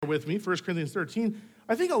with me, 1 Corinthians 13,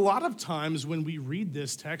 I think a lot of times when we read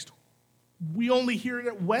this text, we only hear it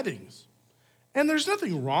at weddings. And there's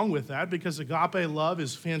nothing wrong with that because agape love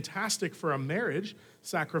is fantastic for a marriage,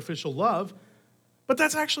 sacrificial love, but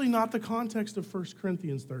that's actually not the context of 1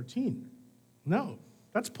 Corinthians 13. No,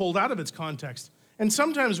 that's pulled out of its context. And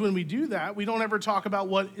sometimes when we do that, we don't ever talk about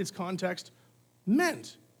what its context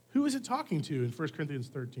meant. Who is it talking to in 1 Corinthians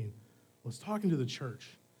 13? Well, it's talking to the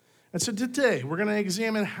church. And so today, we're going to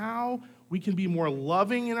examine how we can be more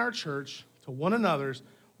loving in our church to one another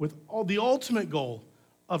with the ultimate goal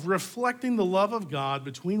of reflecting the love of God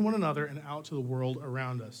between one another and out to the world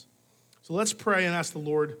around us. So let's pray and ask the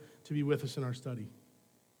Lord to be with us in our study.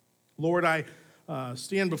 Lord, I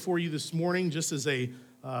stand before you this morning just as a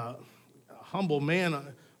humble man,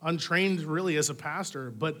 untrained really as a pastor,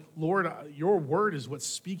 but Lord, your word is what's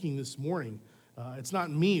speaking this morning. It's not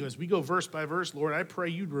me. As we go verse by verse, Lord, I pray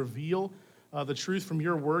you'd reveal the truth from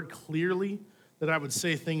your word clearly, that I would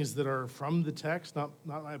say things that are from the text, not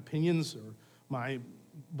my opinions or my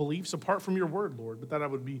beliefs apart from your word, Lord, but that I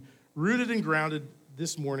would be rooted and grounded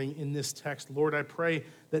this morning in this text. Lord, I pray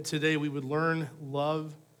that today we would learn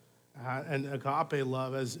love and agape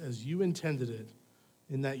love as you intended it,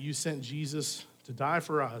 in that you sent Jesus to die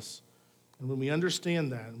for us. And when we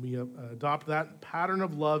understand that and we adopt that pattern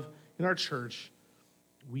of love in our church,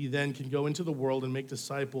 we then can go into the world and make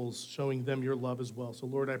disciples, showing them your love as well. So,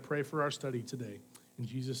 Lord, I pray for our study today. In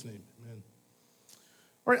Jesus' name, amen.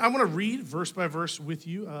 All right, I want to read verse by verse with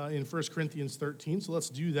you in 1 Corinthians 13, so let's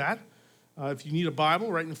do that. If you need a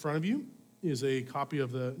Bible, right in front of you is a copy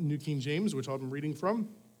of the New King James, which I've been reading from,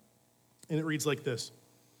 and it reads like this.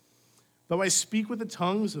 Though I speak with the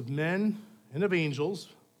tongues of men and of angels,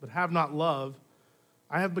 but have not love,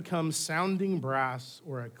 I have become sounding brass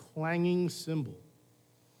or a clanging cymbal.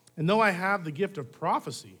 And though I have the gift of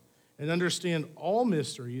prophecy and understand all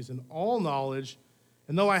mysteries and all knowledge,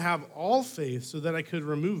 and though I have all faith so that I could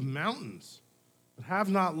remove mountains, but have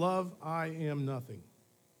not love, I am nothing.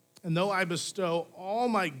 And though I bestow all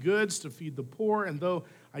my goods to feed the poor, and though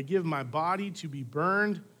I give my body to be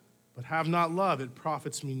burned, but have not love, it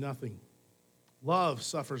profits me nothing. Love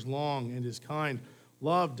suffers long and is kind.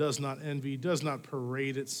 Love does not envy, does not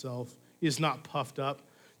parade itself, is not puffed up,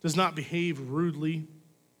 does not behave rudely,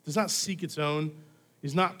 does not seek its own,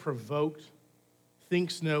 is not provoked,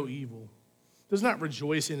 thinks no evil, does not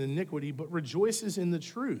rejoice in iniquity, but rejoices in the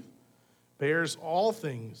truth, bears all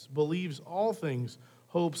things, believes all things,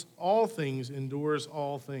 hopes all things, endures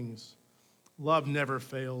all things. Love never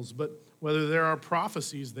fails, but whether there are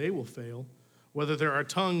prophecies, they will fail. Whether there are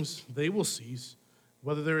tongues, they will cease.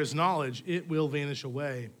 Whether there is knowledge, it will vanish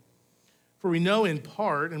away. For we know in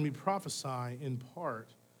part, and we prophesy in part.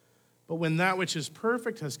 But when that which is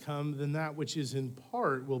perfect has come, then that which is in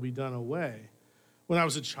part will be done away. When I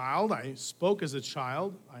was a child, I spoke as a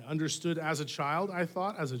child. I understood as a child. I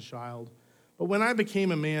thought as a child. But when I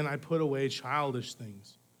became a man, I put away childish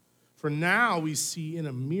things. For now we see in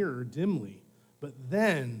a mirror dimly, but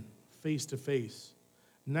then face to face.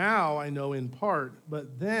 Now I know in part,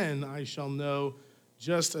 but then I shall know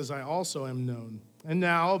just as I also am known. And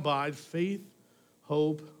now abide faith,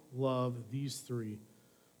 hope, love, these three.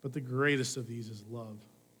 But the greatest of these is love.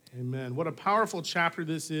 Amen. What a powerful chapter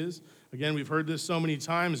this is. Again, we've heard this so many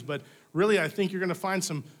times, but really I think you're going to find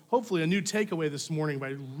hopefully a new takeaway this morning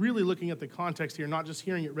by really looking at the context here, not just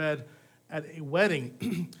hearing it read at a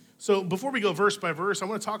wedding. So before we go verse by verse, I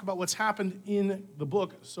want to talk about what's happened in the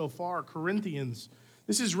book so far, Corinthians.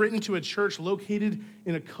 This is written to a church located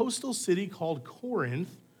in a coastal city called Corinth,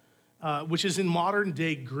 which is in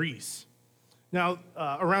modern-day Greece. Now,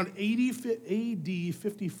 around AD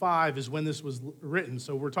 55 is when this was written,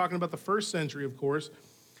 so we're talking about the first century, of course,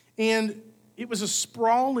 and it was a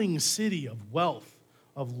sprawling city of wealth,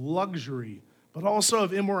 of luxury, but also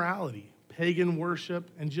of immorality, pagan worship,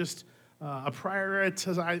 and just a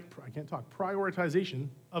prioritization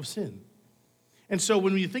of sin. And so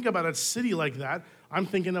when we think about a city like that, I'm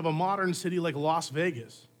thinking of a modern city like Las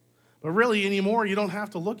Vegas. But really anymore, you don't have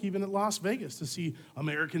to look even at Las Vegas to see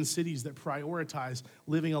American cities that prioritize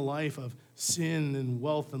living a life of sin and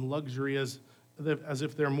wealth and luxury as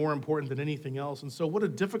if they're more important than anything else. And so what a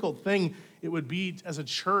difficult thing it would be as a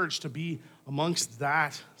church to be amongst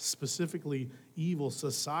that specifically evil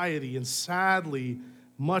society. And sadly,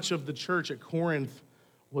 much of the church at Corinth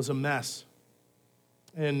was a mess.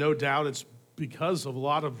 And no doubt it's because of a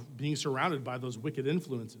lot of being surrounded by those wicked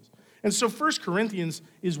influences. And so 1 Corinthians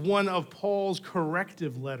is one of Paul's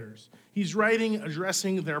corrective letters. He's writing,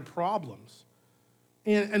 addressing their problems.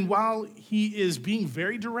 And while he is being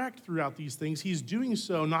very direct throughout these things, he's doing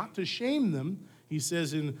so not to shame them. He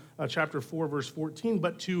says in chapter 4, verse 14,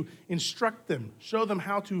 but to instruct them, show them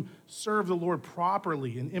how to serve the Lord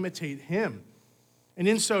properly and imitate him. And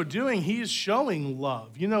in so doing, he is showing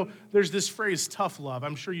love. You know, there's this phrase, tough love.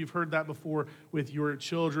 I'm sure you've heard that before with your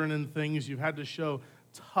children and things. You've had to show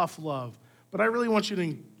tough love. But I really want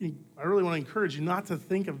to encourage you not to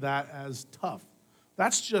think of that as tough.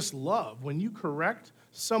 That's just love. When you correct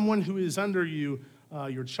someone who is under you,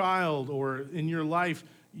 your child or in your life,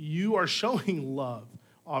 you are showing love.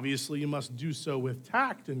 Obviously, you must do so with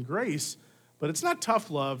tact and grace, but it's not tough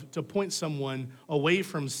love to point someone away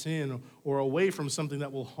from sin or away from something that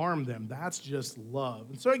will harm them. That's just love.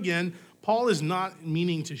 And so again, Paul is not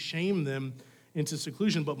meaning to shame them into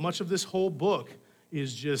seclusion, but much of this whole book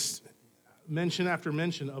is just mention after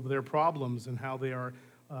mention of their problems and how they are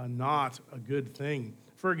not a good thing.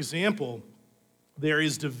 For example, there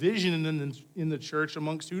is division in the church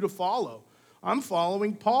amongst who to follow. I'm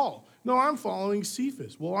following Paul. No, I'm following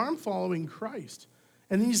Cephas. Well, I'm following Christ.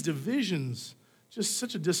 And these divisions, just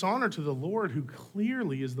such a dishonor to the Lord, who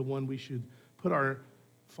clearly is the one we should put our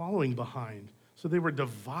following behind. So they were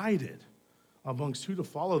divided amongst who to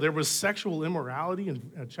follow. There was sexual immorality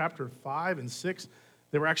in chapter 5 and 6.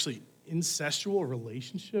 There were actually incestual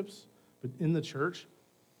relationships in the church.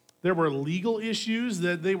 There were legal issues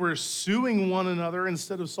that they were suing one another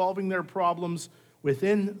instead of solving their problems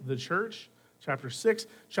within the church. Chapter 6.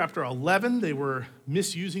 Chapter 11, they were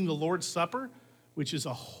misusing the Lord's Supper, which is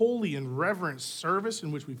a holy and reverent service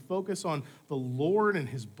in which we focus on the Lord and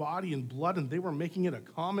his body and blood, and they were making it a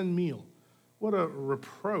common meal. What a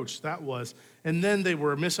reproach that was. And then they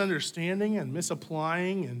were misunderstanding and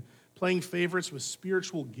misapplying and playing favorites with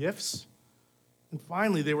spiritual gifts. And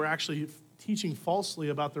finally, they were actually teaching falsely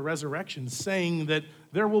about the resurrection, saying that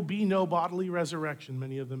there will be no bodily resurrection,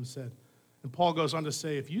 many of them said. And Paul goes on to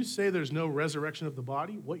say, if you say there's no resurrection of the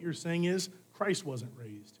body, what you're saying is Christ wasn't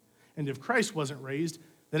raised. And if Christ wasn't raised,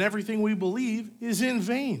 then everything we believe is in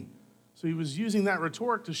vain. So he was using that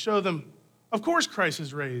rhetoric to show them, of course Christ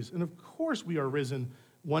is raised, and of course we are risen.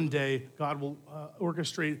 One day, God will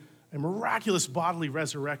orchestrate a miraculous bodily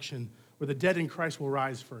resurrection where the dead in Christ will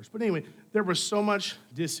rise first. But anyway, there was so much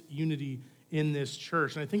disunity in this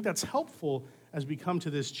church. And I think that's helpful as we come to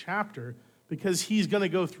this chapter because he's going to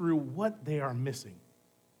go through what they are missing.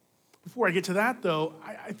 Before I get to that, though,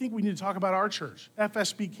 I think we need to talk about our church,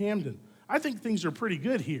 FSB Camden. I think things are pretty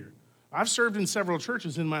good here. I've served in several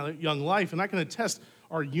churches in my young life, and I can attest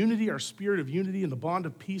our unity, our spirit of unity, and the bond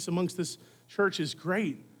of peace amongst this church is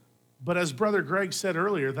great. But as Brother Greg said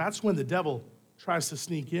earlier, that's when the devil tries to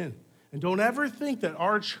sneak in. And don't ever think that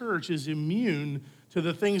our church is immune to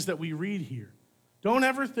the things that we read here. Don't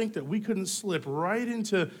ever think that we couldn't slip right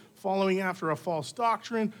into following after a false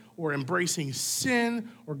doctrine or embracing sin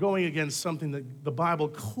or going against something that the Bible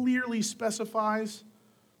clearly specifies.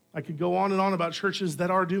 I could go on and on about churches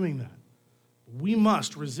that are doing that. We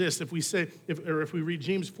must resist. If we read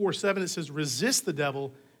James 4:7, it says, resist the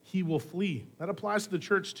devil, he will flee. That applies to the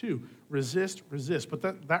church too. Resist.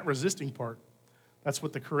 But that resisting part, that's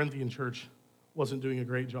what the Corinthian church wasn't doing a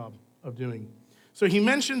great job of doing. So he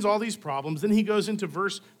mentions all these problems. Then he goes into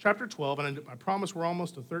chapter 12, and I promise we're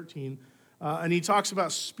almost to 13, and he talks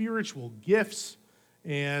about spiritual gifts.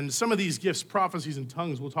 And some of these gifts, prophecies and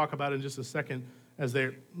tongues, we'll talk about in just a second, as they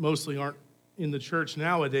mostly aren't in the church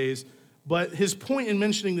nowadays. But his point in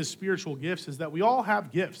mentioning the spiritual gifts is that we all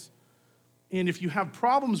have gifts. And if you have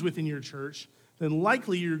problems within your church, then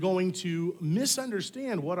likely you're going to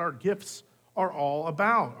misunderstand what our gifts are all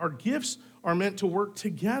about. Our gifts are meant to work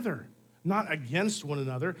together, not against one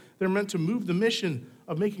another. They're meant to move the mission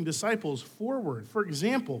of making disciples forward. For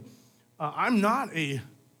example, I'm not a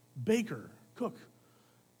baker, cook,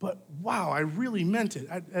 but wow, I really meant it.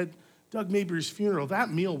 At Doug Mabry's funeral,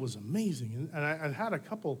 that meal was amazing. And I had a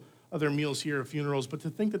couple other meals here at funerals, but to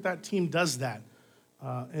think that team does that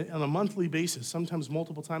on a monthly basis, sometimes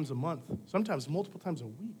multiple times a month, sometimes multiple times a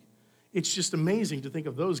week. It's just amazing to think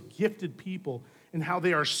of those gifted people and how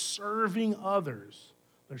they are serving others.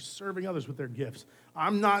 They're serving others with their gifts.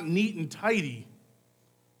 I'm not neat and tidy,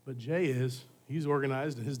 but Jay is. He's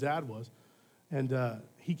organized, and his dad was. And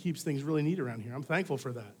he keeps things really neat around here. I'm thankful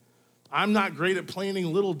for that. I'm not great at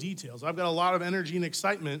planning little details. I've got a lot of energy and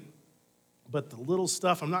excitement, but the little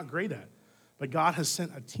stuff I'm not great at. But God has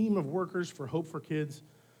sent a team of workers for Hope for Kids.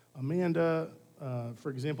 Amanda, for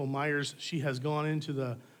example, Myers, she has gone into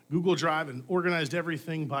the Google Drive and organized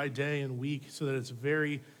everything by day and week so that it's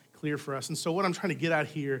very clear for us. And so what I'm trying to get at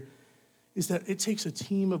here is that it takes a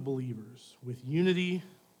team of believers with unity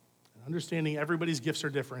and understanding everybody's gifts are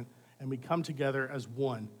different, and we come together as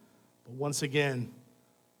one. But once again,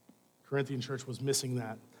 Corinthian church was missing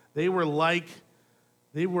that. They were like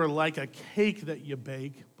They were like a cake that you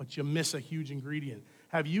bake, but you miss a huge ingredient.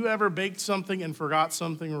 Have you ever baked something and forgot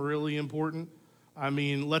something really important? I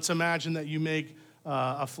mean, let's imagine that you make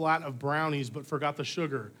a flat of brownies but forgot the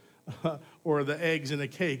sugar or the eggs in a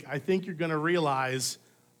cake. I think you're going to realize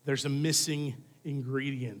there's a missing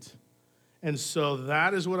ingredient. And so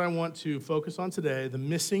that is what I want to focus on today, the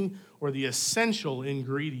missing or the essential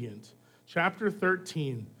ingredient. Chapter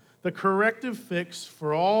 13, the corrective fix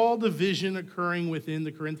for all division occurring within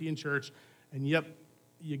the Corinthian church. And yep,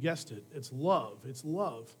 you guessed it, it's love. It's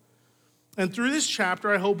love. And through this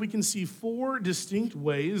chapter, I hope we can see 4 distinct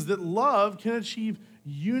ways that love can achieve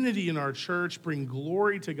unity in our church, bring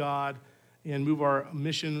glory to God, and move our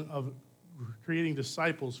mission of creating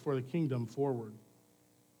disciples for the kingdom forward.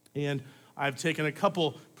 And I've taken a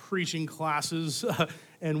couple preaching classes,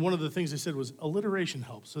 and one of the things they said was alliteration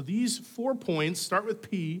helps. So these 4 points start with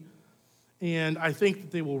P, and I think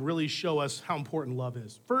that they will really show us how important love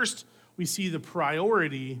is. First, we see the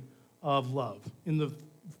priority of love in the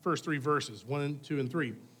first 3 verses, 1, 2, and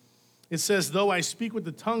 3. It says, though I speak with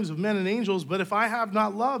the tongues of men and angels, but if I have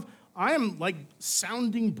not love, I am like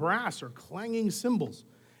sounding brass or clanging cymbals.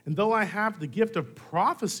 And though I have the gift of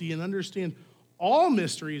prophecy and understand all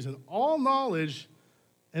mysteries and all knowledge,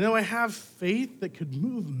 and though I have faith that could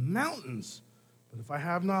move mountains, but if I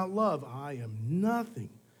have not love, I am nothing.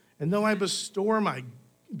 And though I bestow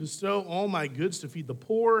all my goods to feed the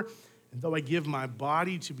poor, and though I give my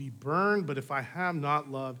body to be burned, but if I have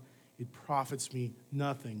not love, it profits me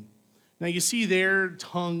nothing. Now you see there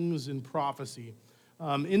tongues and prophecy.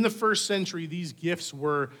 In the first century, these gifts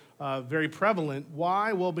were very prevalent.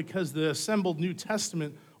 Why? Well, because the assembled New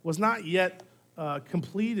Testament was not yet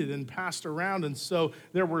completed and passed around, and so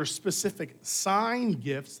there were specific sign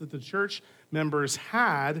gifts that the church members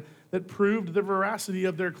had that proved the veracity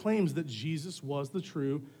of their claims that Jesus was the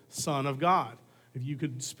true Son of God. If you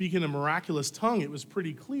could speak in a miraculous tongue, it was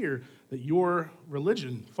pretty clear that your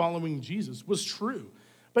religion, following Jesus, was true.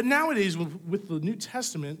 But nowadays, with the New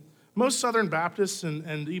Testament, most Southern Baptists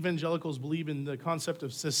and evangelicals believe in the concept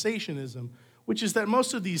of cessationism, which is that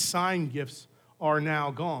most of these sign gifts are now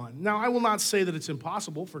gone. Now, I will not say that it's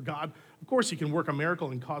impossible for God. Of course, he can work a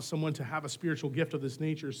miracle and cause someone to have a spiritual gift of this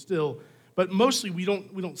nature still, but mostly we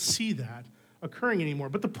don't see that occurring anymore.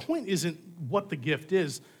 But the point isn't what the gift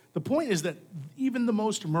is. The point is that even the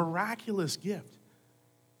most miraculous gift,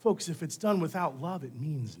 folks, if it's done without love, it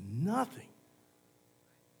means nothing.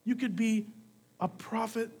 You could be a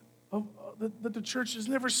prophet that the church has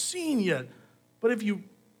never seen yet, but if you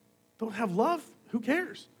don't have love, who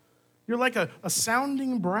cares? You're like a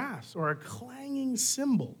sounding brass or a clanging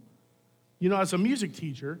cymbal. You know, as a music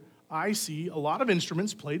teacher, I see a lot of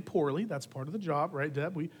instruments played poorly. That's part of the job, right,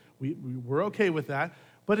 Deb? We're okay with that.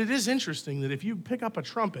 But it is interesting that if you pick up a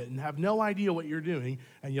trumpet and have no idea what you're doing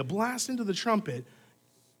and you blast into the trumpet,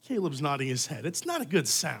 Caleb's nodding his head. It's not a good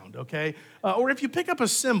sound, okay? Or if you pick up a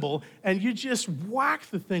cymbal and you just whack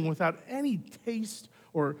the thing without any taste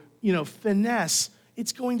or, finesse,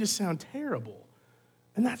 it's going to sound terrible.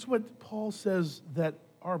 And that's what Paul says that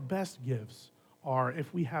our best gifts are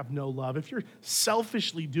if we have no love. If you're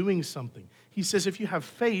selfishly doing something, he says if you have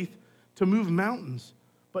faith to move mountains,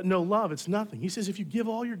 but no love, it's nothing. He says if you give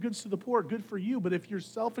all your goods to the poor, good for you. But if you're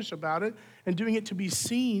selfish about it and doing it to be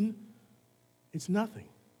seen, it's nothing.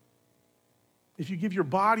 If you give your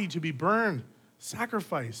body to be burned,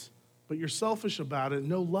 sacrifice, but you're selfish about it,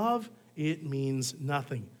 no love, it means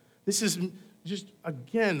nothing. This is just,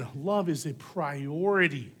 again, love is a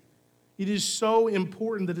priority. It is so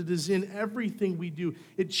important that it is in everything we do.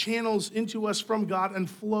 It channels into us from God and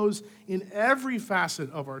flows in every facet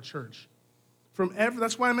of our church.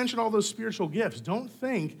 That's why I mentioned all those spiritual gifts. Don't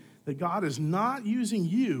think that God is not using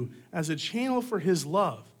you as a channel for his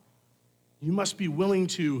love. You must be willing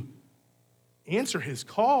to answer his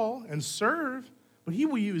call and serve, but he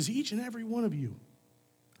will use each and every one of you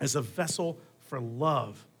as a vessel for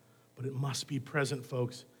love. But it must be present,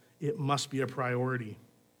 folks. It must be a priority.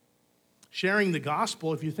 Sharing the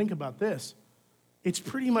gospel, if you think about this, it's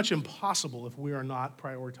pretty much impossible if we are not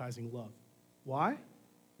prioritizing love. Why?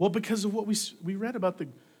 Well, because of what we read about the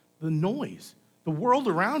noise. The world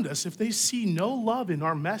around us, if they see no love in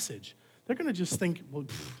our message, they're going to just think, well,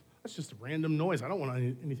 that's just a random noise. I don't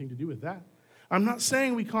want anything to do with that. I'm not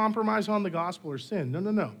saying we compromise on the gospel or sin.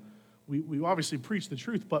 No. We obviously preach the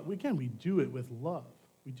truth, but again, we do it with love.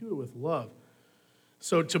 We do it with love.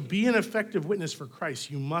 So to be an effective witness for Christ,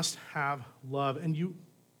 you must have love. And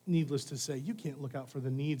needless to say, you can't look out for the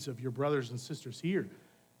needs of your brothers and sisters here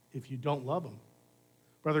if you don't love them.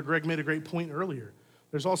 Brother Greg made a great point earlier.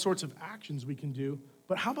 There's all sorts of actions we can do,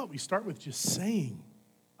 but how about we start with just saying,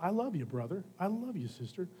 I love you, brother. I love you,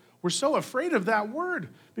 sister. We're so afraid of that word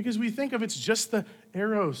because we think of it's just the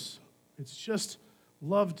eros. It's just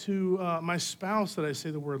love to my spouse that I say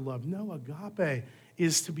the word love. No, agape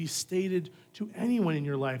is to be stated to anyone in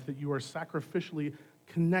your life that you are sacrificially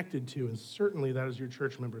connected to, and certainly that is your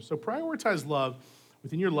church members. So prioritize love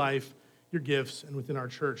within your life, your gifts, and within our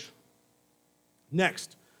church.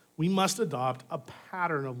 Next, we must adopt a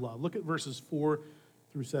pattern of love. Look at verses 4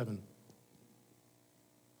 through 7.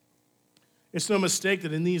 It's no mistake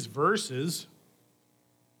that in these verses,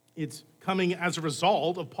 it's coming as a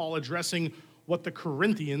result of Paul addressing what the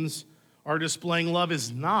Corinthians are displaying love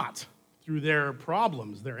is not through their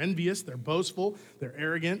problems. They're envious, they're boastful, they're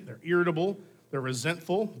arrogant, they're irritable, they're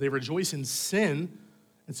resentful, they rejoice in sin.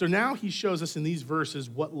 And so now he shows us in these verses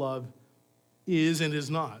what love is and is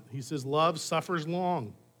not. He says, love suffers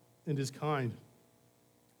long and is kind.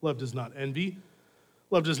 Love does not envy.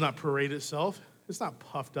 Love does not parade itself. It's not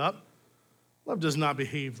puffed up. Love does not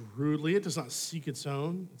behave rudely. It does not seek its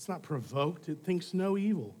own. It's not provoked. It thinks no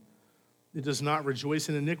evil. It does not rejoice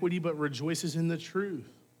in iniquity, but rejoices in the truth.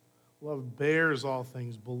 Love bears all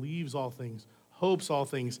things, believes all things, hopes all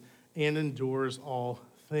things, and endures all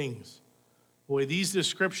things. Boy, these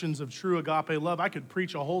descriptions of true agape love, I could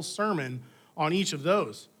preach a whole sermon on each of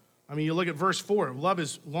those. I mean, you look at verse 4, love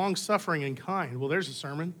is long-suffering and kind. Well, there's a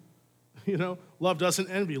sermon. You know, love doesn't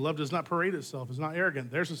envy. Love does not parade itself. It's not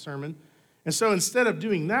arrogant. There's a sermon. And so instead of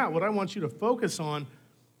doing that, what I want you to focus on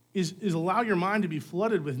is allow your mind to be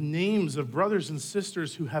flooded with names of brothers and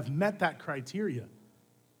sisters who have met that criteria.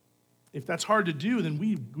 If that's hard to do, then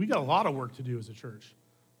we got a lot of work to do as a church.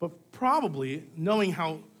 But probably knowing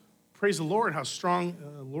how, praise the Lord, how strong,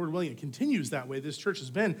 Lord willing, it continues that way this church has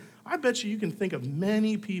been, I bet you can think of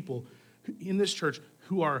many people in this church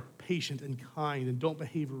who are patient and kind and don't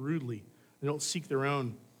behave rudely. They don't seek their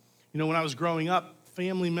own. You know, when I was growing up,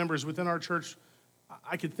 family members within our church,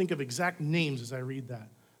 I could think of exact names as I read that.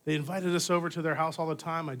 They invited us over to their house all the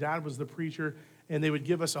time. My dad was the preacher, and they would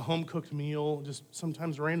give us a home-cooked meal just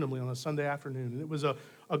sometimes randomly on a Sunday afternoon. And it was a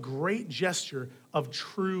great gesture of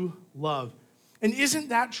true love. And isn't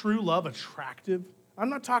that true love attractive? I'm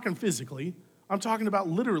not talking physically. I'm talking about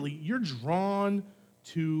literally, you're drawn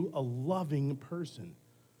to a loving person.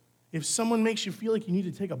 If someone makes you feel like you need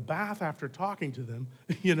to take a bath after talking to them,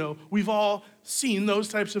 you know, we've all seen those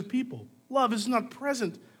types of people. Love is not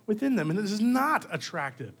present within them, and it is not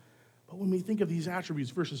attractive. But when we think of these attributes,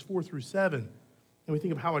 verses 4 through 7, and we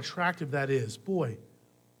think of how attractive that is, boy,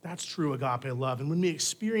 that's true agape love. And when we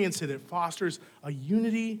experience it, it fosters a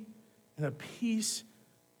unity and a peace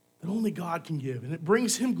that only God can give. And it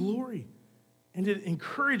brings him glory. And it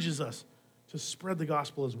encourages us to spread the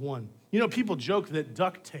gospel as one. You know, people joke that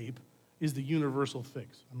duct tape is the universal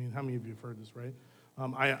fix. I mean, how many of you have heard this, right?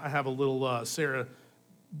 I have a little, Sarah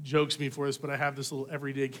jokes me for this, but I have this little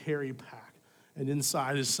everyday carry pack. And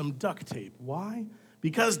inside is some duct tape. Why?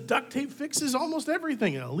 Because duct tape fixes almost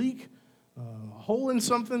everything. A leak, a hole in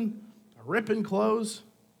something, a rip in clothes.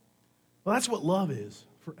 Well, that's what love is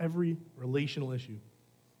for every relational issue.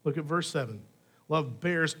 Look at verse 7. Love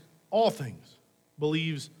bears all things,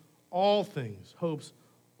 believes all things, hopes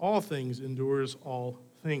all things, endures all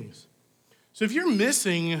things. So if you're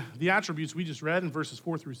missing the attributes we just read in verses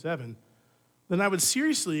 4 through 7, then I would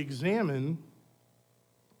seriously examine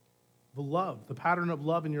the love, the pattern of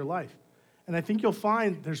love in your life. And I think you'll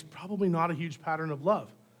find there's probably not a huge pattern of love.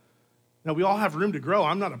 Now, we all have room to grow.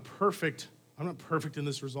 I'm not perfect in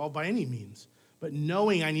this resolve by any means. But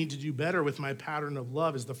knowing I need to do better with my pattern of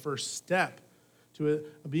love is the first step to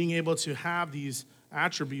being able to have these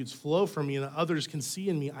attributes flow from me and that others can see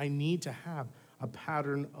in me. I need to have a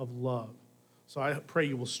pattern of love. So I pray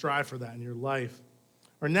you will strive for that in your life.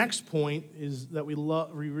 Our next point is that we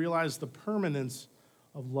realize the permanence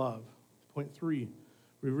of love. Point 3,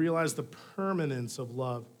 we realize the permanence of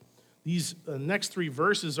love. These next 3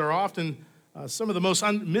 verses are often some of the most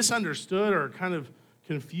misunderstood or kind of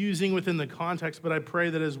confusing within the context, but I pray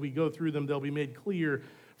that as we go through them, they'll be made clear.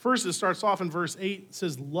 First, it starts off in verse 8. It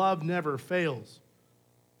says, love never fails.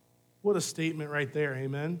 What a statement right there,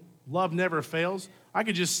 amen? Love never fails. I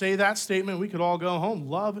could just say that statement. We could all go home.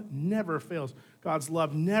 Love never fails. God's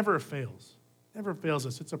love never fails. Never fails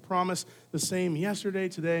us. It's a promise the same yesterday,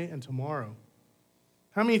 today, and tomorrow.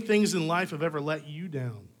 How many things in life have ever let you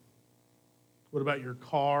down? What about your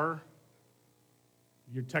car,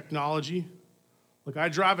 your technology? Look, I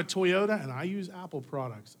drive a Toyota, and I use Apple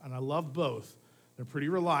products, and I love both. They're pretty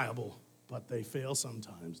reliable, but they fail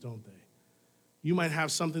sometimes, don't they? You might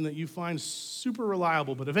have something that you find super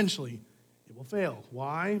reliable, but eventually it will fail.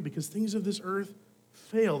 Why? Because things of this earth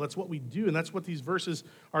fail. That's what we do, and that's what these verses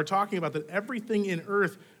are talking about, that everything in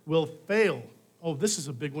earth will fail. Oh, this is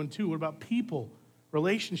a big one too. What about people,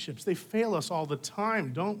 relationships? They fail us all the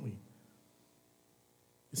time, don't we?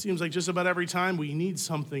 It seems like just about every time we need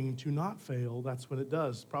something to not fail, that's when it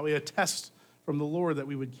does. Probably a test from the Lord that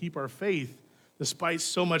we would keep our faith despite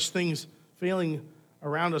so much things failing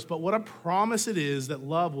around us. But what a promise it is that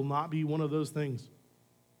love will not be one of those things.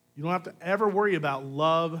 You don't have to ever worry about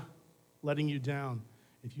love letting you down.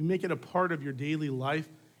 If you make it a part of your daily life,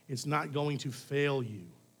 it's not going to fail you.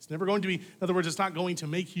 It's never going to be, in other words, it's not going to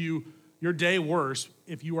make your day worse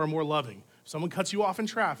if you are more loving. If someone cuts you off in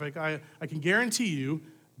traffic, I can guarantee you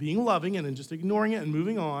being loving and then just ignoring it and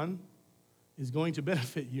moving on is going to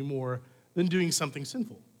benefit you more than doing something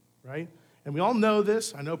sinful, right? And we all know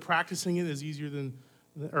this. I know practicing it is easier than,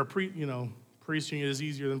 preaching it is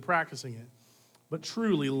easier than practicing it. But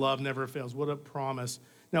truly, love never fails. What a promise.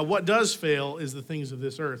 Now, what does fail is the things of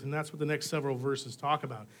this earth, and that's what the next several verses talk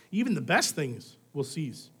about. Even the best things will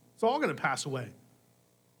cease. It's all going to pass away.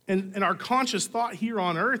 And our conscious thought here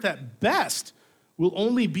on earth, at best, will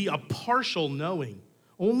only be a partial knowing.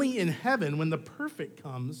 Only in heaven, when the perfect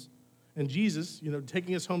comes, and Jesus,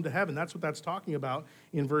 taking us home to heaven, that's what that's talking about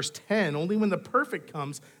in verse 10. Only when the perfect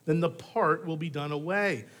comes, then the part will be done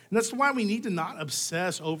away. And that's why we need to not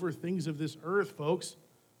obsess over things of this earth, folks.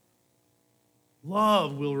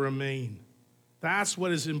 Love will remain. That's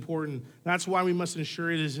what is important. That's why we must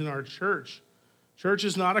ensure it is in our church. Church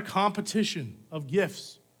is not a competition of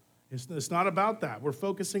gifts. It's not about that. We're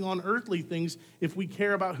focusing on earthly things if we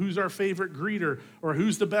care about who's our favorite greeter or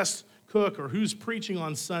who's the best cook or who's preaching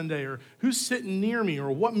on Sunday or who's sitting near me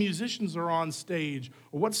or what musicians are on stage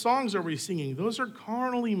or what songs are we singing. Those are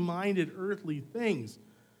carnally minded earthly things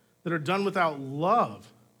that are done without love.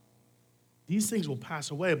 These things will pass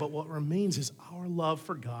away, but what remains is our love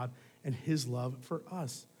for God and his love for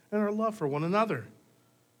us and our love for one another.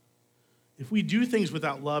 If we do things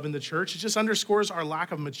without love in the church, it just underscores our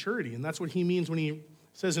lack of maturity. And that's what he means when he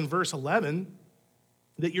says in verse 11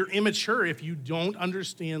 that you're immature if you don't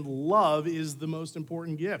understand love is the most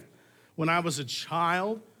important gift. When I was a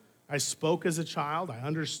child, I spoke as a child, I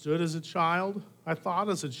understood as a child, I thought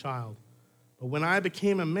as a child. But when I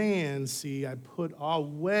became a man, I put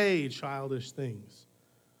away childish things.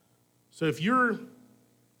 So if you're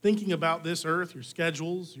thinking about this earth, your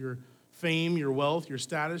schedules, your fame, your wealth, your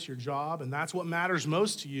status, your job, and that's what matters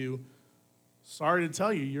most to you, sorry to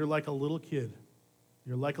tell you, you're like a little kid.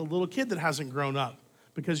 You're like a little kid that hasn't grown up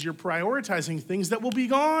because you're prioritizing things that will be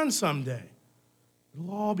gone someday.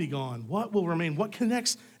 It'll all be gone. What will remain? What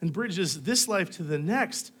connects and bridges this life to the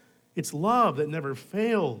next? It's love that never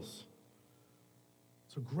fails.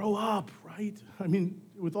 So grow up, right? I mean,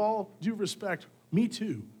 with all due respect, me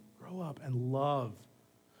too. Grow up and love.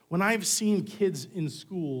 When I've seen kids in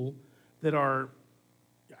school that are,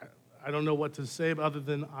 I don't know what to say other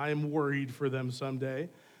than I'm worried for them someday.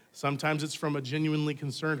 Sometimes it's from a genuinely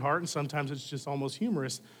concerned heart, and sometimes it's just almost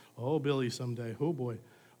humorous. Oh, Billy someday, oh boy.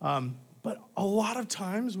 But a lot of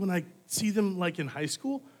times when I see them like in high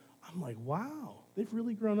school, I'm like, wow, they've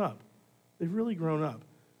really grown up. They've really grown up.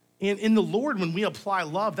 And in the Lord, when we apply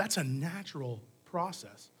love, that's a natural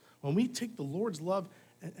process. When we take the Lord's love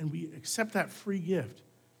and we accept that free gift,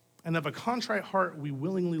 and of a contrite heart, we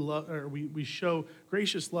willingly love, or we show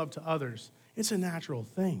gracious love to others. It's a natural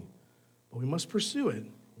thing, but we must pursue it.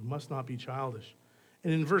 We must not be childish.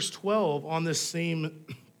 And in verse 12, on this same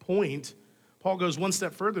point, Paul goes one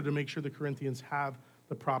step further to make sure the Corinthians have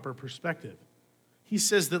the proper perspective. He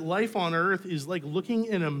says that life on earth is like looking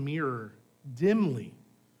in a mirror dimly.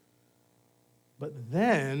 But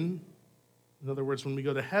then, in other words, when we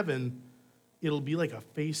go to heaven, it'll be like a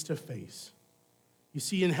face-to-face. You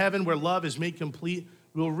see, in heaven, where love is made complete,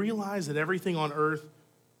 we'll realize that everything on earth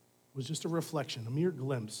was just a reflection, a mere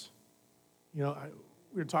glimpse. We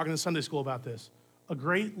were talking in Sunday school about this. A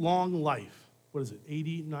great long life, what is it,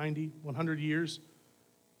 80, 90, 100 years?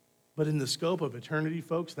 But in the scope of eternity,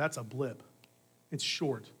 folks, that's a blip. It's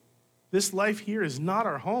short. This life here is not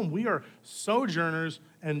our home. We are sojourners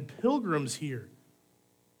and pilgrims here.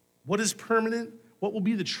 What is permanent? What will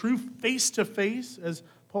be the true face-to-face, as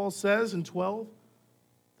Paul says in 12?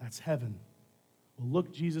 That's heaven. We'll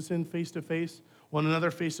look Jesus in face-to-face, one another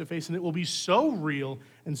face-to-face, and it will be so real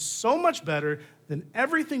and so much better than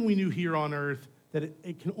everything we knew here on earth that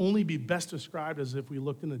it can only be best described as if we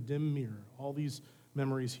looked in a dim mirror. All these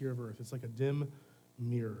memories here of earth. It's like a dim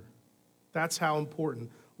mirror. That's how important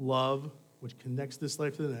love, which connects this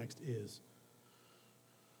life to the next, is.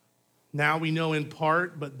 Now we know in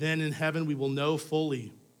part, but then in heaven we will know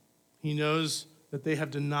fully. He knows that they have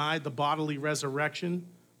denied the bodily resurrection,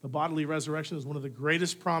 The bodily resurrection is one of the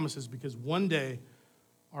greatest promises because one day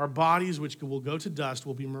our bodies, which will go to dust,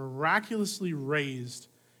 will be miraculously raised,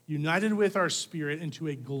 united with our spirit into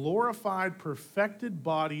a glorified, perfected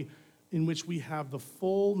body in which we have the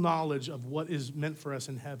full knowledge of what is meant for us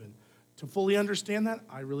in heaven. To fully understand that,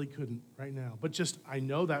 I really couldn't right now. But just, I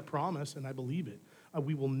know that promise and I believe it.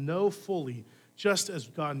 We will know fully just as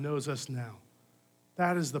God knows us now.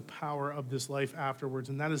 That is the power of this life afterwards,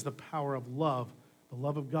 and that is the power of love, the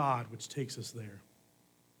love of God, which takes us there.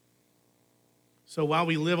 So while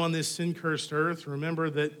we live on this sin-cursed earth, remember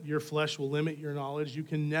that your flesh will limit your knowledge. You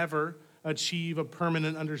can never achieve a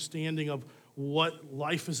permanent understanding of what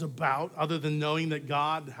life is about other than knowing that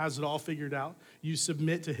God has it all figured out. You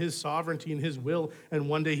submit to his sovereignty and his will, and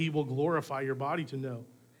one day he will glorify your body to know.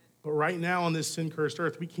 But right now on this sin-cursed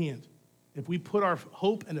earth, we can't. If we put our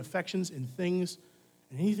hope and affections in things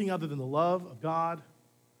and anything other than the love of God,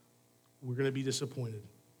 we're going to be disappointed,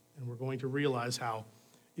 and we're going to realize how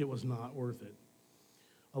it was not worth it.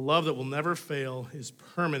 A love that will never fail is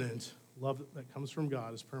permanent. Love that comes from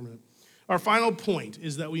God is permanent. Our final point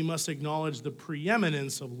is that we must acknowledge the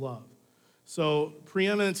preeminence of love. So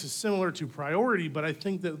preeminence is similar to priority, but I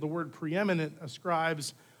think that the word preeminent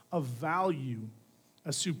ascribes a value,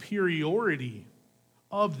 a superiority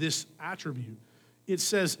of this attribute. It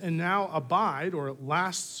says, and now abide, or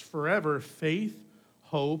lasts forever, faith,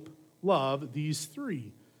 hope, love, these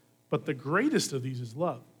three. But the greatest of these is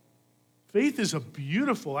love. Faith is a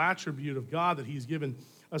beautiful attribute of God that he's given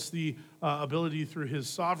us the ability through his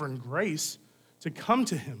sovereign grace to come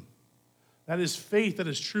to him. That is faith, that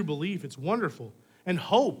is true belief. It's wonderful. And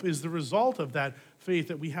hope is the result of that faith,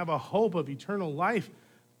 that we have a hope of eternal life.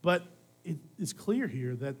 But it is clear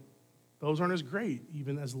here that those aren't as great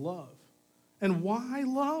even as love. And why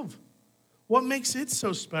love? What makes it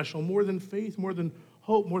so special, more than faith, more than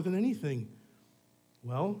hope, more than anything?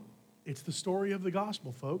 Well, it's the story of the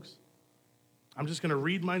gospel, folks. I'm just going to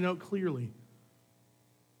read my note clearly.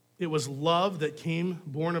 It was love that came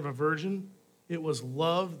born of a virgin. It was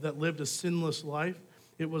love that lived a sinless life.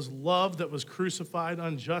 It was love that was crucified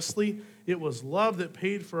unjustly. It was love that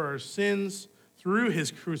paid for our sins through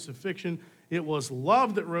his crucifixion. It was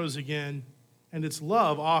love that rose again. And it's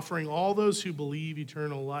love offering all those who believe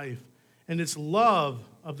eternal life. And it's love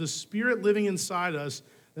of the Spirit living inside us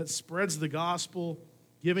that spreads the gospel,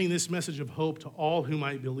 giving this message of hope to all who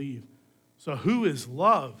might believe. So who is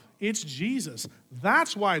love? It's Jesus.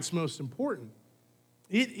 That's why it's most important.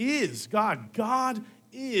 It is God. God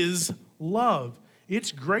is love.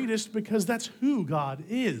 It's greatest because that's who God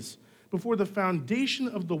is. Before the foundation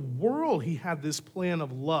of the world, he had this plan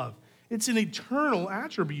of love. It's an eternal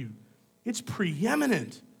attribute. It's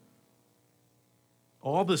preeminent.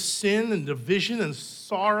 All the sin and division and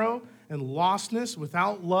sorrow and lostness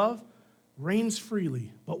without love reigns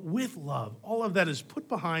freely, but with love. All of that is put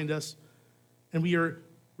behind us, and we are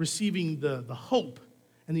receiving the hope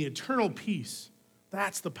and the eternal peace.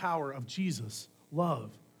 That's the power of Jesus'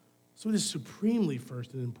 love. So it is supremely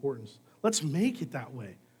first in importance. Let's make it that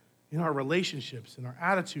way in our relationships, in our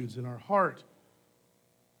attitudes, in our heart.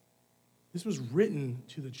 This was written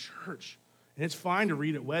to the church. And it's fine to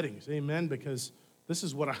read at weddings, amen, because this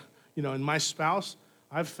is what in my spouse,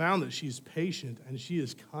 I've found that she's patient and she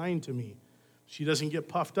is kind to me. She doesn't get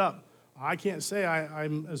puffed up. I can't say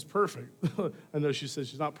I'm as perfect. I know she says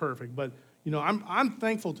she's not perfect, but I'm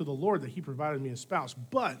thankful to the Lord that he provided me a spouse.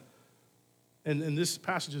 But, and this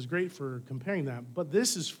passage is great for comparing that, but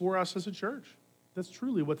this is for us as a church. That's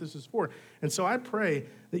truly what this is for. And so I pray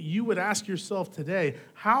that you would ask yourself today,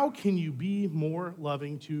 how can you be more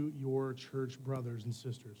loving to your church brothers and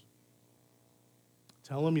sisters?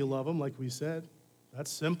 Tell them you love them, like we said.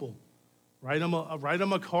 That's simple. Write them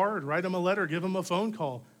a card, write them a letter, give them a phone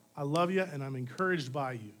call. I love you and I'm encouraged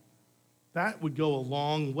by you. That would go a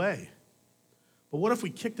long way. But what if we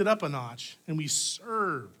kicked it up a notch and we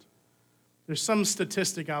served? There's some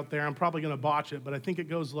statistic out there, I'm probably going to botch it, but I think it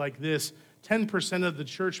goes like this. 10% of the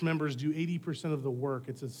church members do 80% of the work.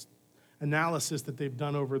 It's an analysis that they've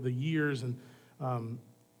done over the years,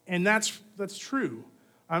 and that's true.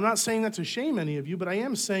 I'm not saying that to shame any of you, but I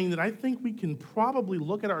am saying that I think we can probably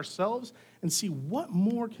look at ourselves and see what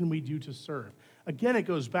more can we do to serve. Again, it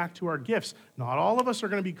goes back to our gifts. Not all of us are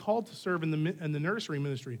going to be called to serve in the nursery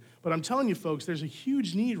ministry, but I'm telling you, folks, there's a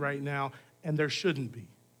huge need right now, and there shouldn't be.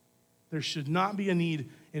 There should not be a need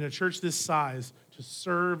in a church this size to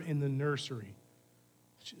serve in the nursery.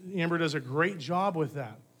 Amber does a great job with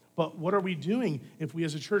that. But what are we doing if we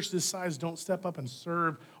as a church this size don't step up and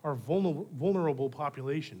serve our vulnerable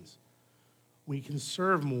populations? We can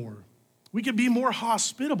serve more. We could be more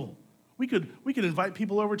hospitable. We could invite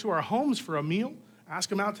people over to our homes for a meal Ask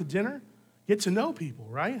them out to dinner. Get to know people,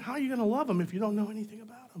 right? How are you going to love them if you don't know anything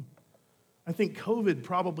about them? I think COVID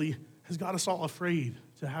probably has got us all afraid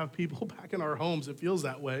to have people back in our homes. It feels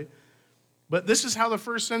that way. But this is how the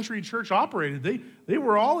first century church operated. They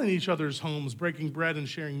were all in each other's homes, breaking bread and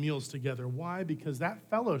sharing meals together. Why? Because that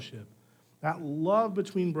fellowship, that love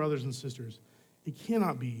between brothers and sisters, it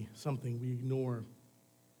cannot be something we ignore.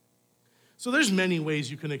 So there's many ways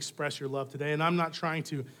you can express your love today, and I'm not trying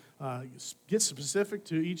to get specific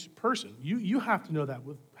to each person. You have to know that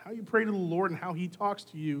with how you pray to the Lord and how he talks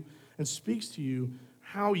to you and speaks to you,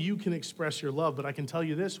 how you can express your love. But I can tell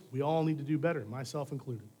you this, we all need to do better, myself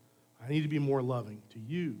included. I need to be more loving to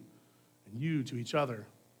you and you to each other.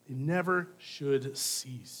 It never should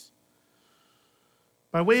cease.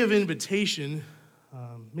 By way of invitation,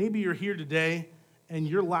 maybe you're here today and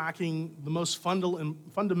you're lacking the most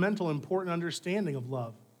fundamental, important understanding of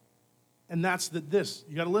love. And that's this.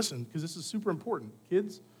 You got to listen, because this is super important.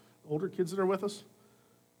 Kids, older kids that are with us,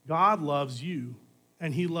 God loves you,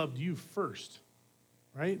 and he loved you first,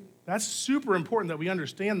 right? That's super important that we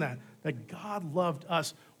understand that God loved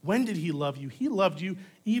us. When did he love you? He loved you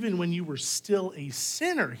even when you were still a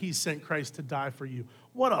sinner. He sent Christ to die for you.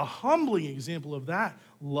 What a humbling example of that,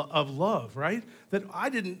 of love, right? That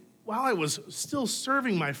while I was still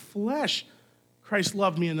serving my flesh, Christ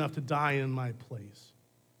loved me enough to die in my place.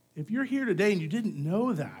 If you're here today and you didn't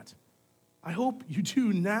know that, I hope you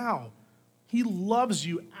do now. He loves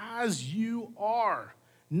you as you are.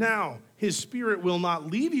 Now, his Spirit will not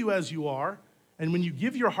leave you as you are. And when you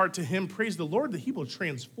give your heart to him, praise the Lord that he will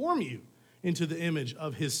transform you into the image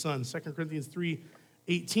of his Son. 2 Corinthians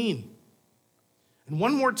 3:18. And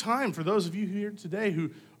one more time, for those of you here today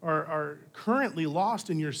who are currently lost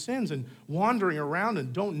in your sins and wandering around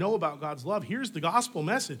and don't know about God's love, here's the gospel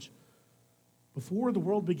message. Before the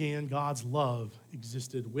world began, God's love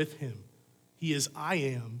existed with him. He is I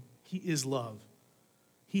am. He is love.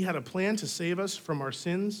 He had a plan to save us from our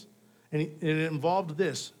sins, and it involved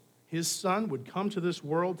this. His Son would come to this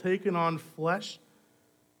world, taking on flesh,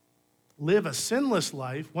 live a sinless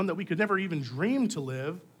life, one that we could never even dream to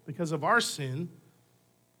live because of our sin,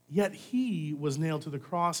 yet he was nailed to the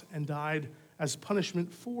cross and died as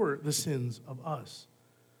punishment for the sins of us.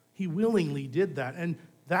 He willingly did that, and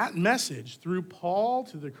that message through Paul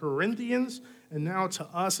to the Corinthians and now to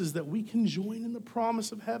us is that we can join in the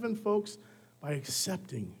promise of heaven, folks, by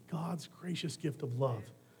accepting God's gracious gift of love.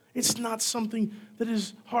 It's not something that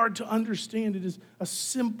is hard to understand. It is a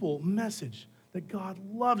simple message that God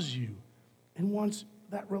loves you and wants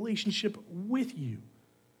that relationship with you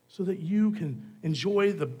so that you can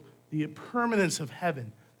enjoy the permanence of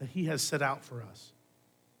heaven that he has set out for us.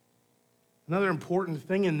 Another important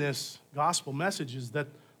thing in this gospel message is that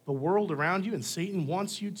the world around you and Satan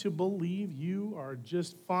wants you to believe you are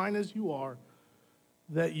just fine as you are,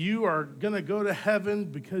 that you are going to go to heaven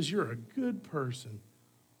because you're a good person.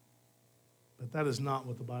 But that is not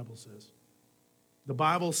what the Bible says. The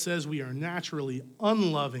Bible says we are naturally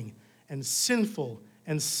unloving and sinful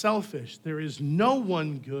and selfish. There is no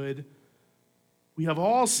one good. We have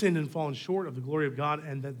all sinned and fallen short of the glory of God,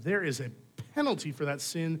 and that there is a penalty for that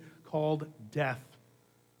sin called death.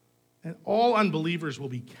 And all unbelievers will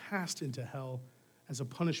be cast into hell as a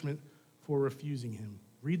punishment for refusing him.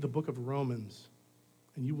 Read the book of Romans,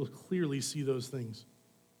 and you will clearly see those things.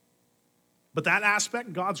 But that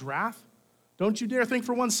aspect, God's wrath, don't you dare think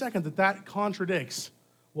for 1 second that contradicts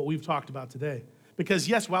what we've talked about today. Because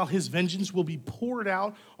yes, while his vengeance will be poured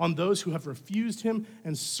out on those who have refused him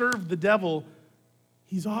and served the devil,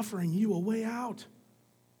 he's offering you a way out.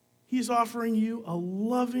 He's offering you a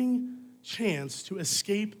loving chance to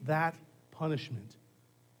escape that punishment.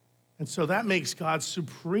 And so that makes God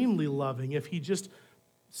supremely loving. If he just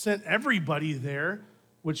sent everybody there,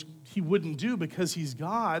 which he wouldn't do because he's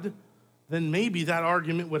God, then maybe that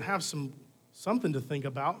argument would have something to think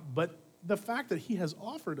about. But the fact that he has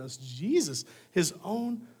offered us Jesus, his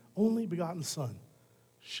own only begotten Son,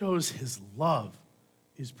 shows his love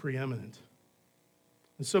is preeminent.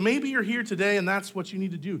 And so maybe you're here today and that's what you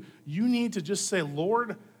need to do. You need to just say,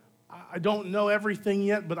 Lord, I don't know everything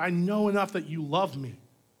yet, but I know enough that you love me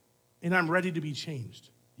and I'm ready to be changed.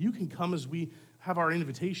 You can come as we have our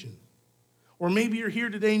invitation. Or maybe you're here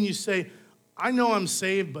today and you say, I know I'm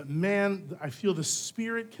saved, but man, I feel the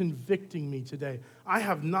Spirit convicting me today. I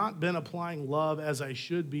have not been applying love as I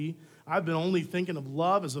should be. I've been only thinking of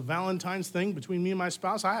love as a Valentine's thing between me and my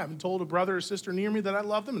spouse. I haven't told a brother or sister near me that I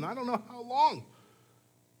love them, and I don't know how long.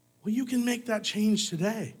 Well, you can make that change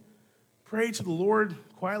today. Pray to the Lord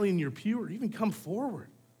quietly in your pew, or even come forward.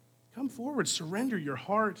 Come forward, surrender your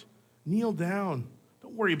heart, kneel down.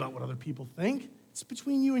 Don't worry about what other people think. It's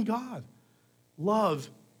between you and God. love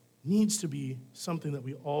needs to be something that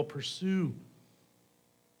we all pursue.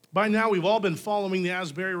 By now, we've all been following the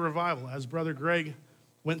Asbury Revival, as Brother Greg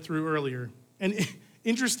went through earlier. And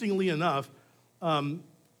interestingly enough,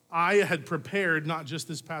 I had prepared, not just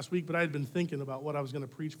this past week, but I had been thinking about what I was going to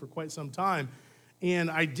preach for quite some time.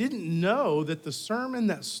 And I didn't know that the sermon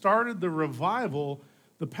that started the revival,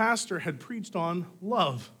 the pastor had preached on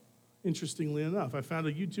love, interestingly enough. I found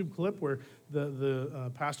a YouTube clip where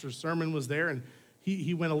the pastor's sermon was there, and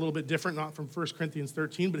he went a little bit different, not from 1 Corinthians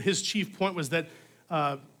 13, but his chief point was that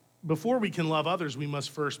before we can love others, we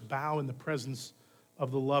must first bow in the presence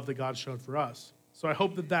of the love that God showed for us. So I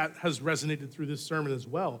hope that has resonated through this sermon as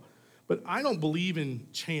well. But I don't believe in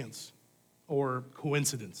chance or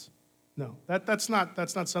coincidence. No, that's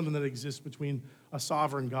not something that exists between a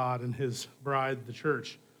sovereign God and his bride, the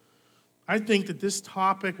church. I think that this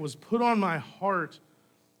topic was put on my heart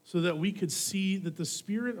so that we could see that the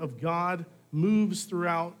Spirit of God moves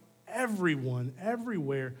throughout everyone,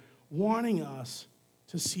 everywhere, wanting us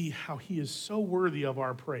to see how he is so worthy of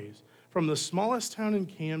our praise. From the smallest town in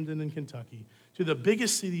Camden in Kentucky to the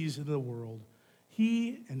biggest cities in the world,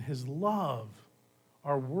 he and his love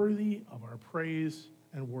are worthy of our praise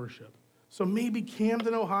and worship. So maybe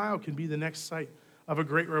Camden, Ohio can be the next site of a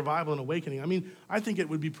great revival and awakening. I mean, I think it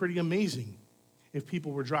would be pretty amazing if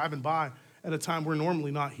people were driving by at a time we're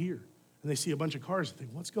normally not here and they see a bunch of cars and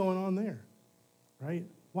think, what's going on there, right?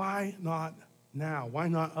 Why not now? Why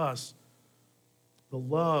not us? The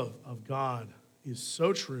love of God is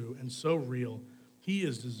so true and so real. He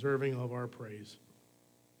is deserving of our praise.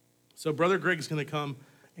 So Brother Greg's going to come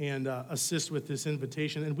and assist with this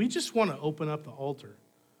invitation. And we just want to open up the altar.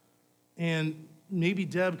 And maybe,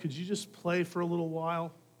 Deb, could you just play for a little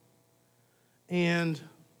while? And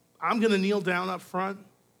I'm going to kneel down up front.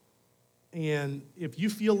 And if you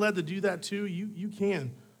feel led to do that too, you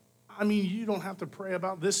can. I mean, you don't have to pray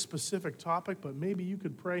about this specific topic, but maybe you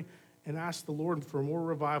could pray and ask the Lord for more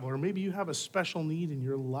revival. Or maybe you have a special need in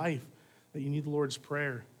your life that you need the Lord's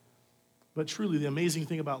prayer. But truly, the amazing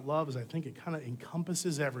thing about love is I think it kind of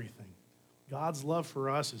encompasses everything. God's love for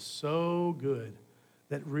us is so good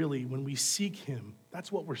that really, when we seek him,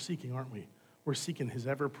 that's what we're seeking, aren't we? We're seeking his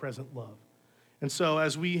ever-present love. And so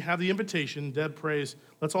as we have the invitation, Deb prays,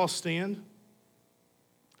 let's all stand.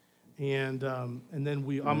 And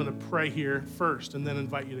then I'm going to pray here first and then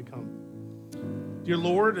invite you to come. Dear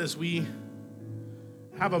Lord, as we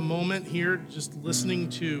have a moment here just listening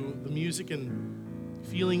to the music and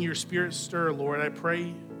feeling your spirit stir, Lord, I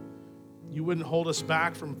pray you wouldn't hold us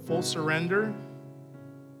back from full surrender,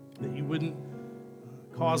 that you wouldn't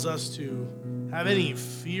cause us to have any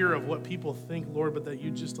fear of what people think, Lord, but that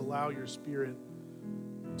you just allow your spirit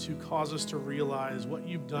to cause us to realize what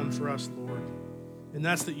you've done for us, Lord. And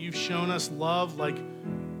that's that you've shown us love like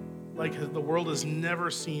the world has never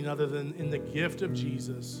seen other than in the gift of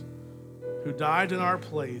Jesus, who died in our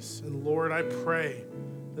place. And Lord, I pray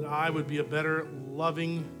that I would be a better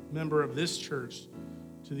loving member of this church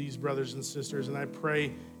to these brothers and sisters. And I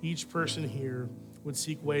pray each person here would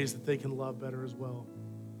seek ways that they can love better as well.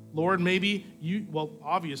 Lord,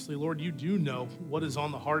 obviously, Lord, you do know what is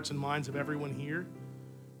on the hearts and minds of everyone here.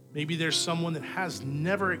 Maybe there's someone that has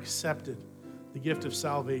never accepted the gift of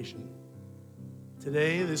salvation.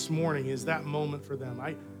 Today, this morning, is that moment for them.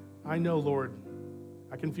 I know, Lord,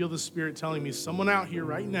 I can feel the Spirit telling me someone out here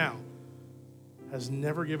right now has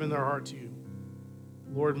never given their heart to you.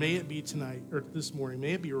 Lord, may it be tonight, or this morning,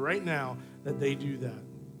 may it be right now that they do that.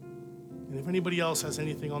 And if anybody else has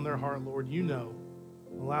anything on their heart, Lord, you know,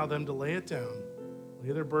 allow them to lay it down,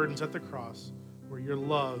 lay their burdens at the cross, where your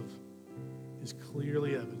love is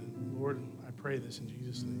clearly evident. Lord, I pray this in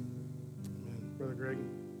Jesus' name. Amen. Brother Greg.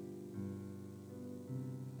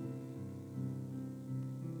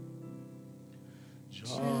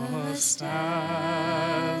 Just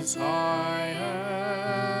as I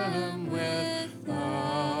am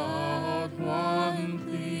without one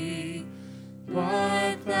plea,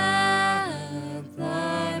 but that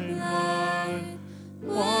thy blood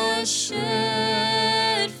was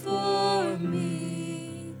shed for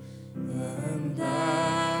me, and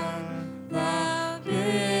that thou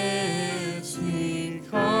bidst me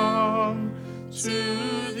come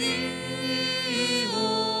to thee,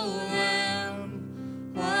 O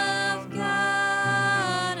Lamb of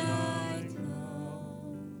God,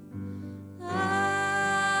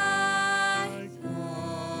 I come,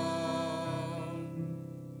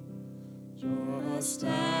 just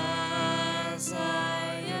as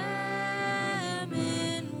I am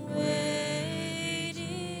in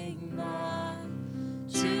waiting, not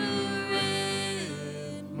to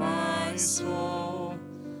rid my soul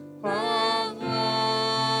of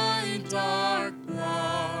my dark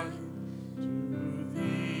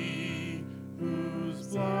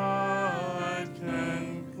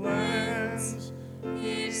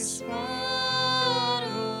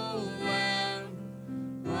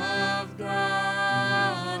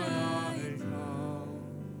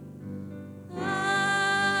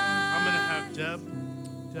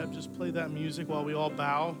just play that music while we all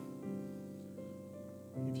bow.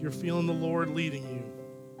 If you're feeling the Lord leading you,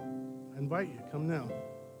 I invite you, come now.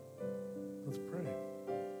 Let's pray.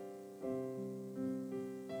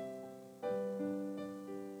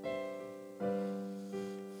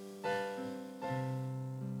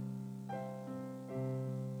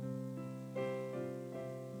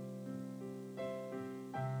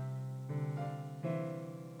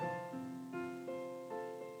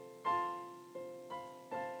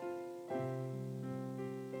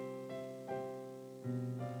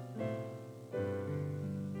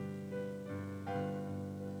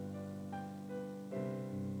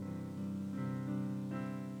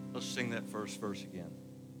 Let's sing that first verse again.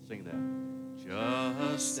 Sing that.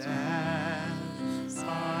 Just as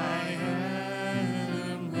I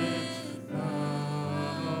am without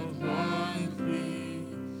one plea,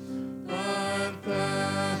 but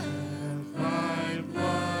that thy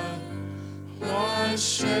blood was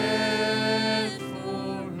shed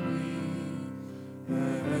for me,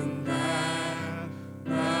 and that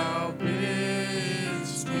thou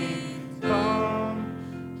bidst me come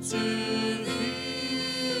to thee.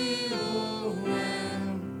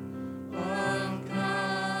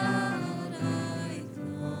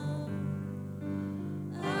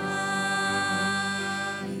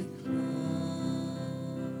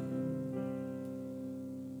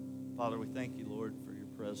 Father, we thank you, Lord, for your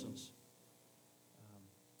presence.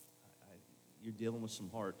 You're dealing with some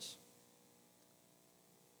hearts.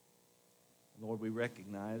 Lord, we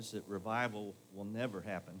recognize that revival will never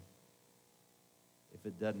happen if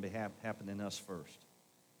it doesn't happen in us first.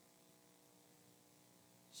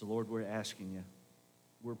 So, Lord, we're asking you,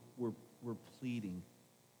 we're pleading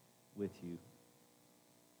with you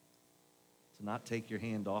to not take your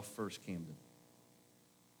hand off First Camden.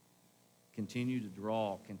 Continue to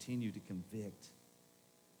draw, continue to convict.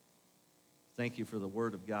 Thank you for the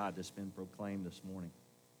word of God that's been proclaimed this morning.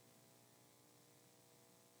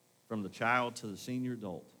 From the child to the senior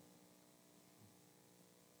adult,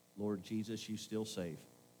 Lord Jesus, you still save.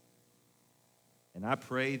 And I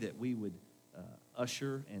pray that we would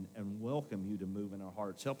usher and welcome you to move in our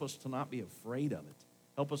hearts. Help us to not be afraid of it.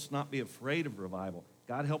 Help us not be afraid of revival.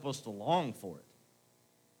 God, help us to long for it.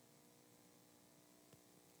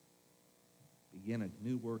 Begin a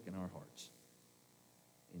new work in our hearts.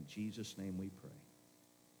 In Jesus' name we pray.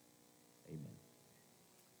 Amen.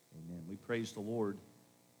 Amen. We praise the Lord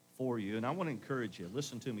for you. And I want to encourage you,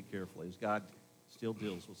 listen to me carefully as God still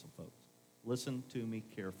deals with some folks. Listen to me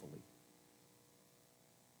carefully.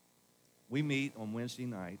 We meet on Wednesday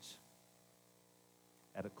nights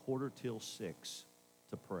at 6:15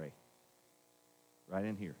 to pray. Right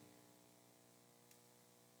in here.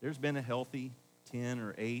 There's been a healthy 10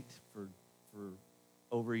 or 8 for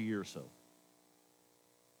over a year or so.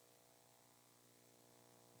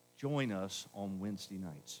 Join us on Wednesday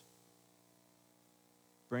nights.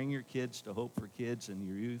 Bring your kids to Hope for Kids and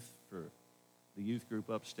your youth for the youth group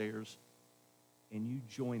upstairs, and you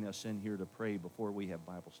join us in here to pray before we have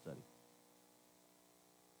Bible study.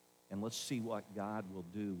 And let's see what God will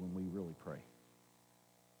do when we really pray.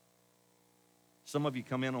 Some of you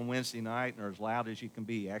come in on Wednesday night and are as loud as you can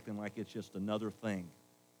be, acting like it's just another thing.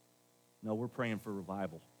 No, we're praying for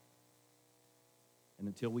revival. And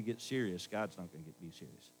until we get serious, God's not going to be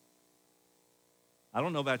serious. I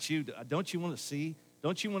don't know about you. Don't you want to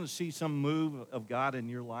see some move of God in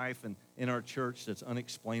your life and in our church that's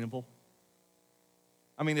unexplainable?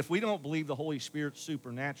 I mean, if we don't believe the Holy Spirit's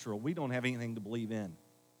supernatural, we don't have anything to believe in.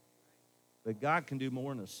 But God can do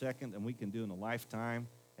more in a second than we can do in a lifetime.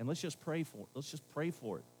 And let's just pray for it. Let's just pray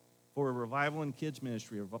for it. For a revival in kids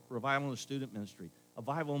ministry, a revival in the student ministry, a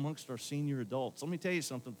revival amongst our senior adults. Let me tell you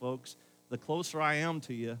something, folks. The closer I am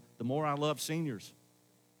to you, the more I love seniors.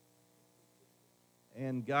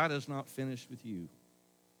 And God is not finished with you.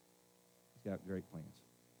 He's got great plans.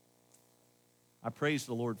 I praise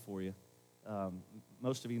the Lord for you.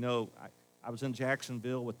 Most of you know I was in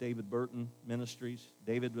Jacksonville with David Burton Ministries.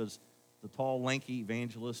 David was the tall, lanky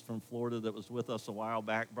evangelist from Florida that was with us a while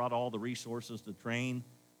back, brought all the resources to train,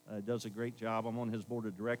 does a great job. I'm on his board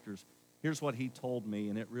of directors. Here's what he told me,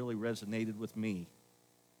 and it really resonated with me.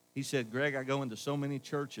 He said, Greg, I go into so many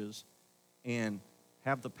churches and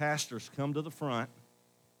have the pastors come to the front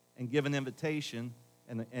and give an invitation,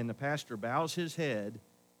 and the pastor bows his head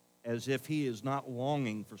as if he is not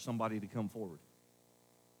longing for somebody to come forward.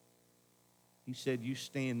 He said, you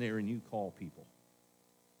stand there and you call people,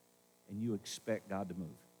 and you expect God to move.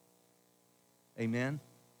 Amen?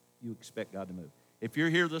 You expect God to move. If you're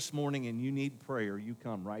here this morning and you need prayer, you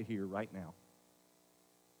come right here, right now.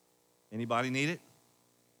 Anybody need it?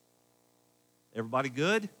 Everybody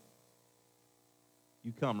good?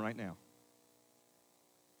 You come right now.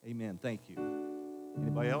 Amen. Thank you.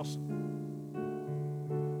 Anybody else?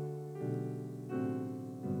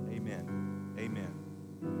 Amen. Amen.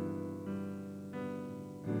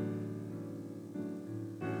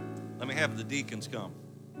 Let me have the deacons come.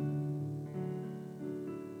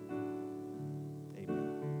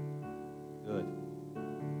 Amen. Good.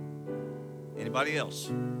 Anybody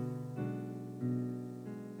else?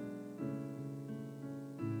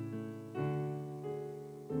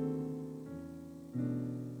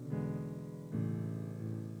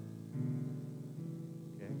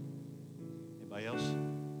 Okay. Anybody else?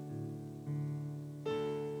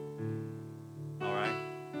 All right.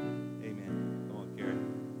 Amen. Come on, Karen.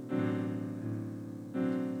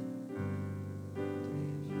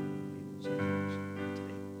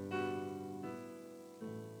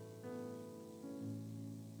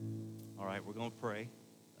 All right, we're going to pray.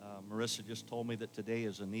 Marissa just told me that today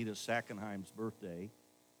is Anita Sackenheim's birthday.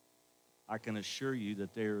 I can assure you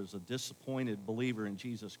that there is a disappointed believer in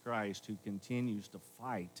Jesus Christ who continues to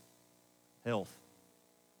fight health.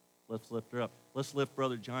 Let's lift her up. Let's lift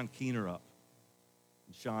Brother John Keener up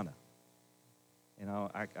and Shauna. And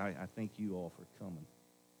I thank you all for coming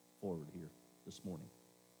forward here this morning.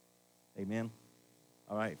 Amen.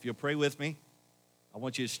 All right, if you'll pray with me, I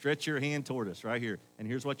want you to stretch your hand toward us right here. And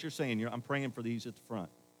here's what you're saying. I'm praying for these at the front.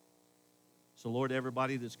 So, Lord,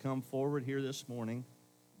 everybody that's come forward here this morning,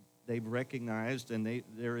 they've recognized and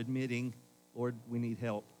they're admitting, Lord, we need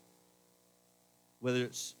help. Whether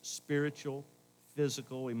it's spiritual,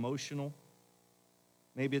 physical, emotional,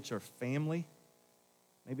 maybe it's our family,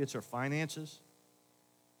 maybe it's our finances.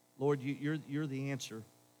 Lord, you're the answer.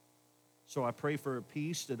 So I pray for a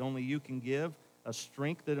peace that only you can give, a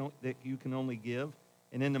strength that you can only give.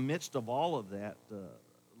 And in the midst of all of that,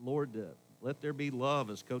 Lord, let there be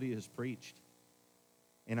love as Cody has preached.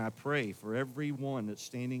 And I pray for everyone that's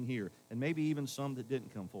standing here, and maybe even some that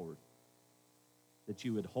didn't come forward, that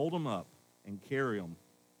you would hold them up and carry them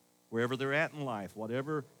wherever they're at in life,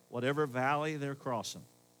 whatever valley they're crossing.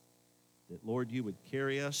 That, Lord, you would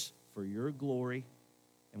carry us for your glory.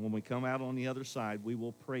 And when we come out on the other side, we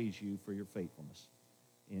will praise you for your faithfulness.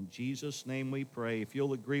 In Jesus' name we pray. If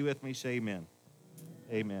you'll agree with me, say amen.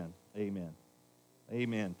 Amen. Amen.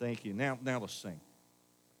 Amen. Thank you. Now let's sing.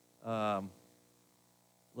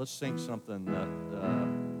 Let's sing something,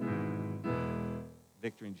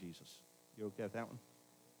 Victory in Jesus. You okay with that one?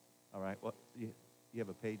 All right. What you have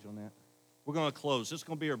a page on that? We're going to close. This is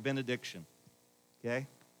going to be our benediction. Okay?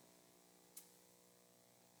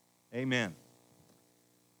 Amen.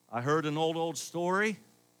 I heard an old story.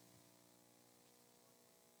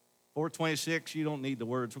 426, you don't need the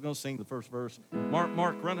words. We're going to sing the first verse.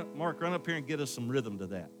 Mark, run up here and get us some rhythm to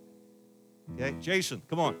that. Okay? Jason,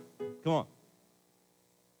 come on. Come on.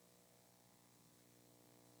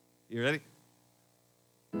 You ready?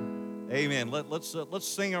 Amen. Let's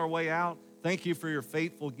sing our way out. Thank you for your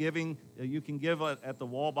faithful giving. You can give at the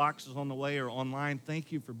wall boxes on the way or online.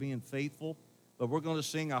 Thank you for being faithful. But we're going to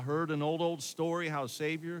sing, I heard an old story, how a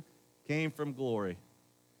Savior came from glory.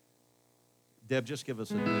 Deb, just give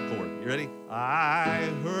us a chord. You ready? I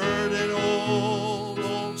heard an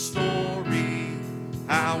old story,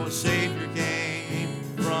 how a Savior came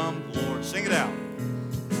from glory. Sing it out.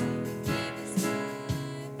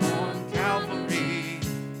 On Calvary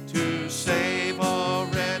to save a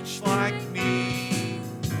wretch like me.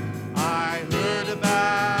 I heard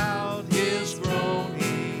about his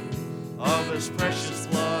groaning, of his precious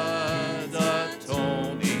blood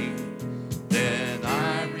atoning. Then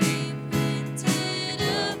I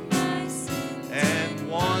and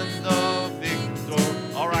won the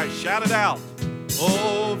victory. All right, shout it out.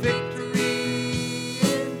 Oh, victory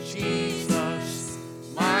in Jesus,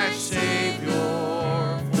 my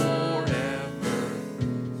Savior forever.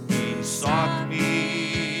 He sought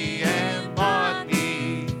me and bought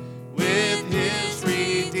me with his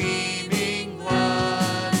redeeming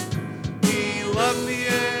blood. He loved me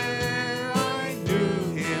ere I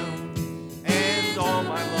knew him, and all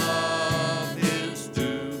my love is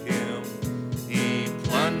due him. He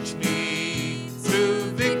plunged me to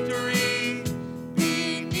victory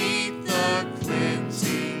beneath the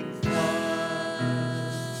cleansing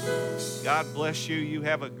flood. God bless you. You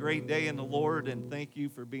have a great day in the Lord, and thank you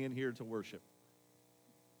for being here to worship.